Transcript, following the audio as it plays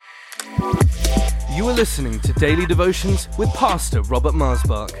You are listening to Daily Devotions with Pastor Robert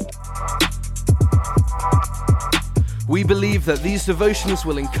Marsbach. We believe that these devotions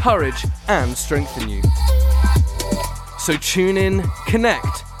will encourage and strengthen you. So tune in,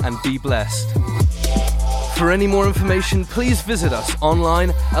 connect, and be blessed. For any more information, please visit us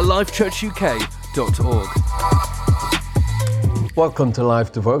online at lifechurchuk.org. Welcome to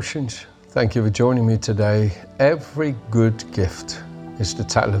Life Devotions. Thank you for joining me today. Every good gift is the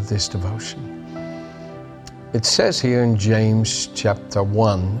title of this devotion. It says here in James chapter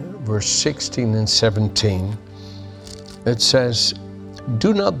 1, verse 16 and 17, it says,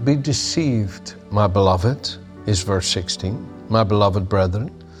 "Do not be deceived, my beloved," is verse 16, "my beloved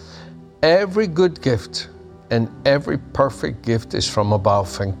brethren. Every good gift and every perfect gift is from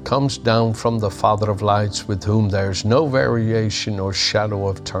above and comes down from the Father of lights, with whom there is no variation or shadow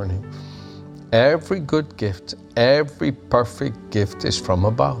of turning." Every good gift, every perfect gift is from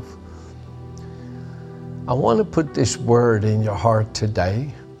above. I want to put this word in your heart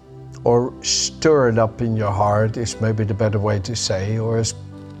today, or stir it up in your heart is maybe the better way to say, or as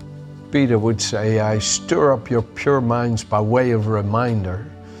Peter would say, I stir up your pure minds by way of reminder,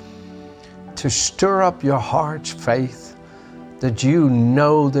 to stir up your heart's faith, that you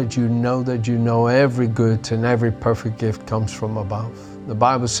know every good and every perfect gift comes from above. The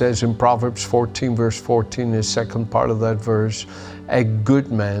Bible says in Proverbs 14, verse 14, the second part of that verse, a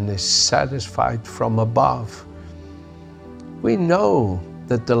good man is satisfied from above. We know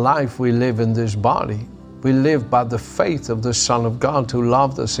that the life we live in this body, we live by the faith of the Son of God who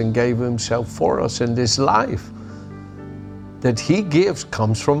loved us and gave himself for us. In this life that he gives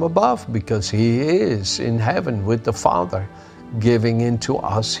comes from above, because he is in heaven with the Father, giving into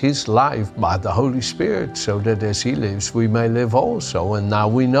us his life by the Holy Spirit, so that as he lives, we may live also. And now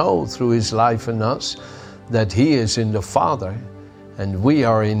we know through his life in us that he is in the Father, and we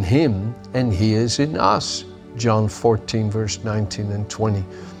are in him, and he is in us. John 14, verse 19 and 20.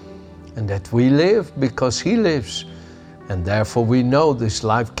 And that we live because he lives. And therefore we know this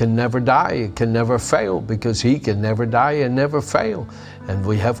life can never die, it can never fail, because he can never die and never fail. And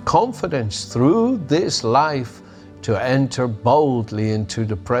we have confidence through this life to enter boldly into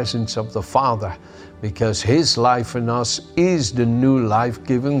the presence of the Father, because his life in us is the new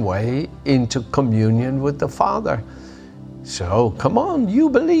life-giving way into communion with the Father. So come on, you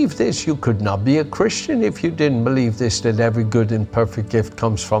believe this. You could not be a Christian if you didn't believe this, that every good and perfect gift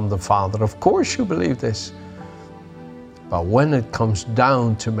comes from the Father. Of course you believe this. But when it comes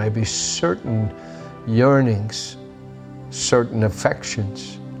down to maybe certain yearnings, certain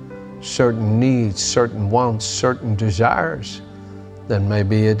affections, certain needs, certain wants, certain desires, then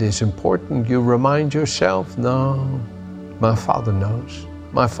maybe it is important you remind yourself, no, my Father knows.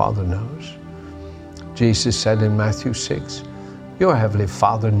 My Father knows. Jesus said in Matthew 6, your Heavenly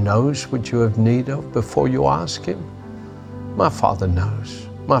Father knows what you have need of before you ask him. My Father knows.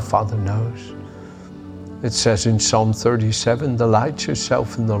 My Father knows. It says in Psalm 37, delight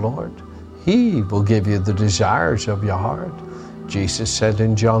yourself in the Lord. He will give you the desires of your heart. Jesus said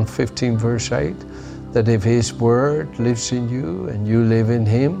in John 15, verse 8, that if his word lives in you and you live in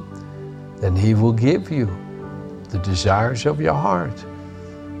him, then he will give you the desires of your heart.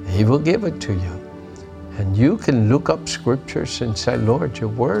 He will give it to you. And you can look up scriptures and say, Lord, your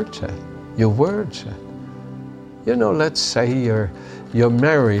word said, your word said. You know, let's say you're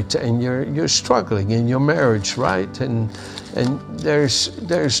married and you're struggling in your marriage, right? And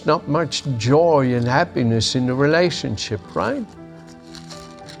there's not much joy and happiness in the relationship, right?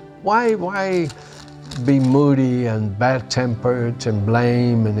 Why be moody and bad-tempered and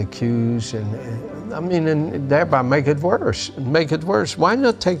blame and accuse and thereby make it worse? Make it worse. Why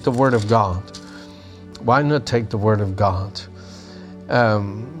not take the Word of God? Why not take the Word of God?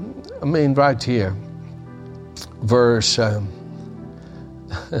 Right here, verse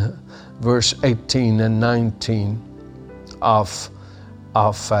 18 and 19 of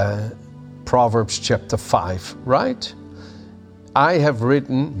Proverbs chapter 5, right? I have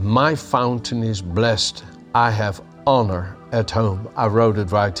written, my fountain is blessed. I have honor at home. I wrote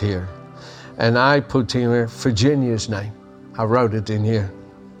it right here. And I put here Virginia's name. I wrote it in here.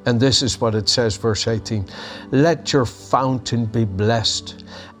 And this is what it says, verse 18. Let your fountain be blessed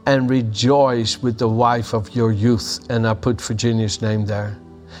and rejoice with the wife of your youth. And I put Virginia's name there.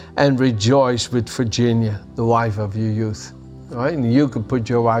 And rejoice with Virginia, the wife of your youth. Right? And you could put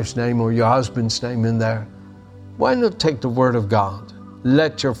your wife's name or your husband's name in there. Why not take the Word of God?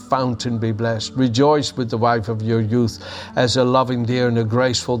 Let your fountain be blessed. Rejoice with the wife of your youth as a loving deer and a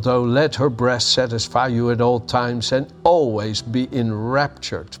graceful doe. Let her breast satisfy you at all times, and always be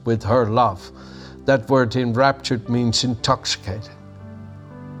enraptured with her love. That word enraptured means intoxicated.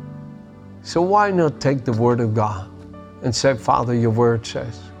 So why not take the Word of God and say, Father, your Word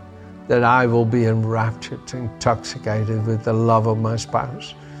says that I will be enraptured, intoxicated with the love of my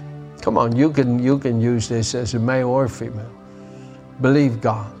spouse. Come on, you can use this as a male or female. Believe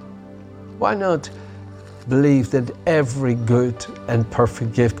God. Why not believe that every good and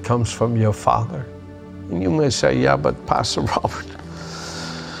perfect gift comes from your Father? And you may say, yeah, but Pastor Robert,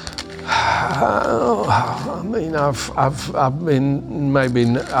 I mean, I've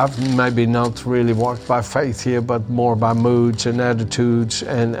maybe not really walked by faith here, but more by moods and attitudes,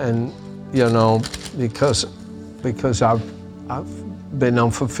 and you know, because I've been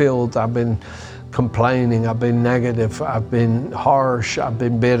unfulfilled, I've been complaining, I've been negative, I've been harsh, I've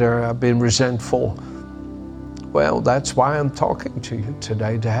been bitter, I've been resentful. Well, that's why I'm talking to you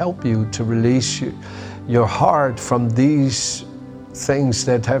today, to help you to release your heart from these things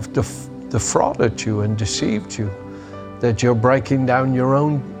that have defrauded you and deceived you, that you're breaking down your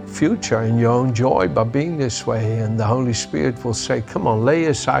own future and your own joy by being this way. And the Holy Spirit will say, come on, lay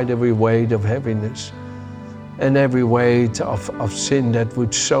aside every weight of heaviness and every weight of sin that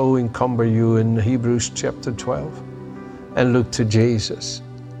would so encumber you in Hebrews chapter 12, and look to Jesus.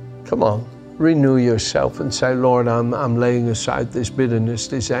 Come on, renew yourself and say, Lord, I'm laying aside this bitterness,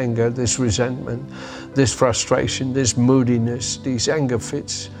 this anger, this resentment, this frustration, this moodiness, these anger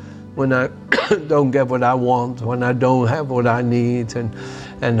fits, when I don't get what I want, when I don't have what I need,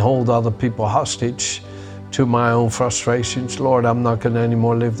 and hold other people hostage to my own frustrations. Lord, I'm not going to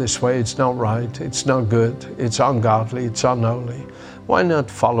anymore live this way. It's not right. It's not good. It's ungodly. It's unholy. Why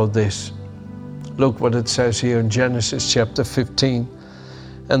not follow this? Look what it says here in Genesis chapter 15.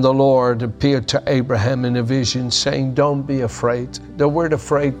 And the Lord appeared to Abraham in a vision, saying, don't be afraid. The word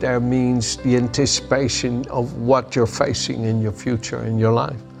afraid there means the anticipation of what you're facing in your future, in your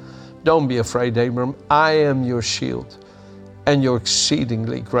life. Don't be afraid, Abram. I am your shield and your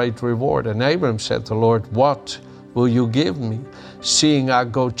exceedingly great reward. And Abram said to the Lord, what will you give me, seeing I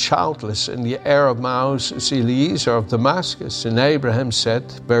go childless, and the heir of my house is Eliezer of Damascus? And Abraham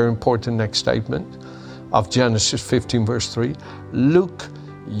said, very important next statement of Genesis 15 verse 3, look,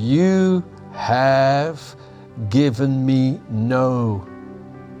 you have given me no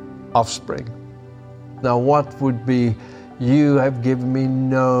offspring. Now what would be, you have given me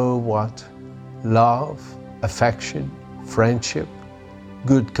no what? Love, affection, friendship,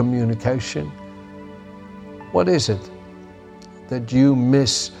 good communication. What is it that you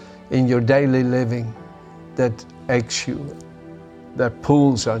miss in your daily living that aches you, that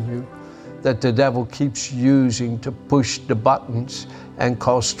pulls on you, that the devil keeps using to push the buttons and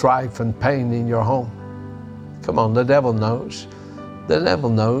cause strife and pain in your home? Come on, the devil knows. The devil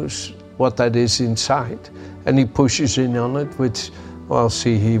knows what that is inside, and he pushes in on it with, well,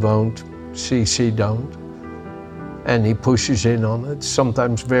 see, he won't, see, don't. And he pushes in on it,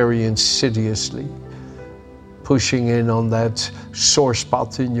 sometimes very insidiously, pushing in on that sore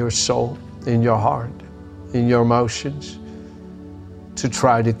spot in your soul, in your heart, in your emotions, to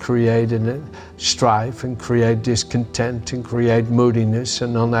try to create strife and create discontent and create moodiness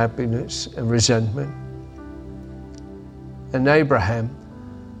and unhappiness and resentment. And Abraham,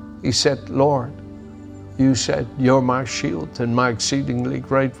 he said, Lord, you said you're my shield and my exceedingly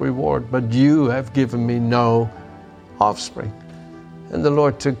great reward, but you have given me no offspring. And the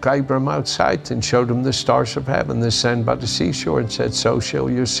Lord took Abram outside and showed him the stars of heaven, the sand by the seashore, and said, so shall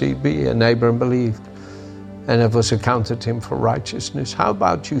your seed be. And Abram believed, and it was accounted him for righteousness. How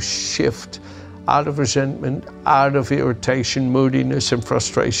about you shift out of resentment, out of irritation, moodiness, and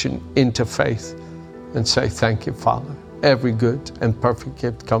frustration into faith, and say, thank you, Father. Every good and perfect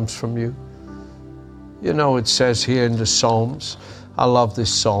gift comes from you. You know, it says here in the Psalms, I love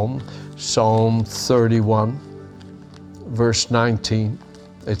this Psalm, Psalm 31, verse 19.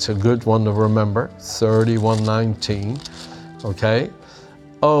 It's a good one to remember, 31:19, okay?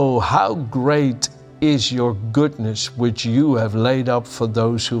 Oh, how great is your goodness, which you have laid up for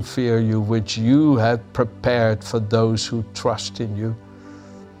those who fear you, which you have prepared for those who trust in you.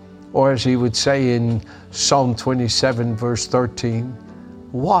 Or as he would say in Psalm 27, verse 13,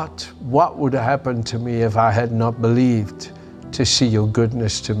 what would have happened to me if I had not believed to see your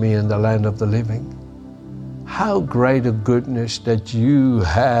goodness to me in the land of the living? How great a goodness that you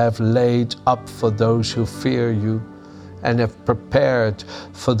have laid up for those who fear you and have prepared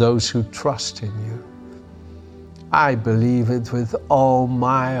for those who trust in you. I believe it with all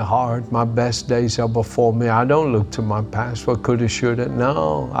my heart. My best days are before me. I don't look to my past, what coulda, shoulda.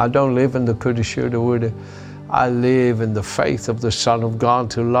 No, I don't live in the coulda, shoulda, woulda. I live in the faith of the Son of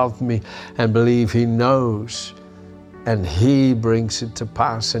God who loved me and believe he knows, and he brings it to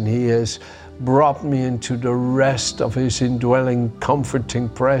pass, and he has brought me into the rest of his indwelling, comforting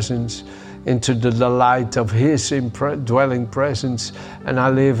presence. into the delight of His dwelling presence, and I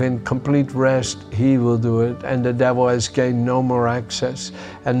live in complete rest, He will do it. And the devil has gained no more access.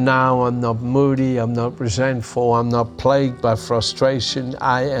 And now I'm not moody, I'm not resentful, I'm not plagued by frustration.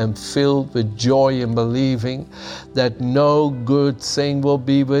 I am filled with joy in believing that no good thing will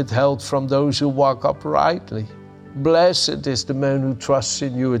be withheld from those who walk uprightly. Blessed is the man who trusts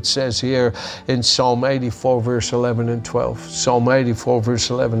in you, it says here in Psalm 84, verse 11 and 12. Psalm 84, verse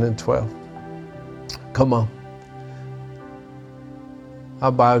 11 and 12. Come on. How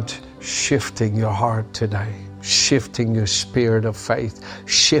about shifting your heart today? Shifting your spirit of faith,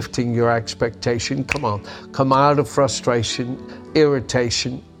 shifting your expectation. Come on. Come out of frustration,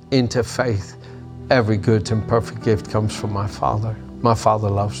 irritation, into faith. Every good and perfect gift comes from my Father. My Father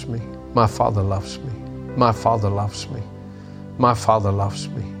loves me. My Father loves me. My Father loves me. My Father loves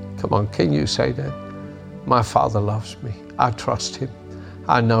me. Come on, can you say that? My Father loves me. I trust Him.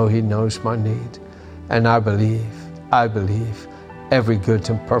 I know He knows my need. And I believe every good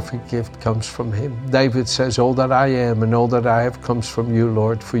and perfect gift comes from Him. David says, all that I am and all that I have comes from you,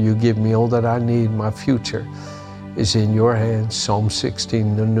 Lord, for you give me all that I need. My future is in your hands. Psalm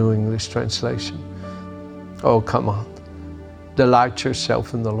 16, the New English Translation. Oh, come on. Delight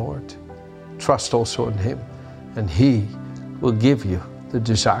yourself in the Lord. Trust also in Him, and He will give you the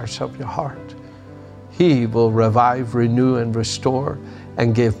desires of your heart. He will revive, renew, and restore,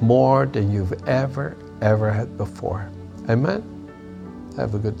 and give more than you've ever had before. Amen.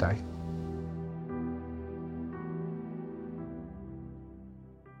 Have a good day.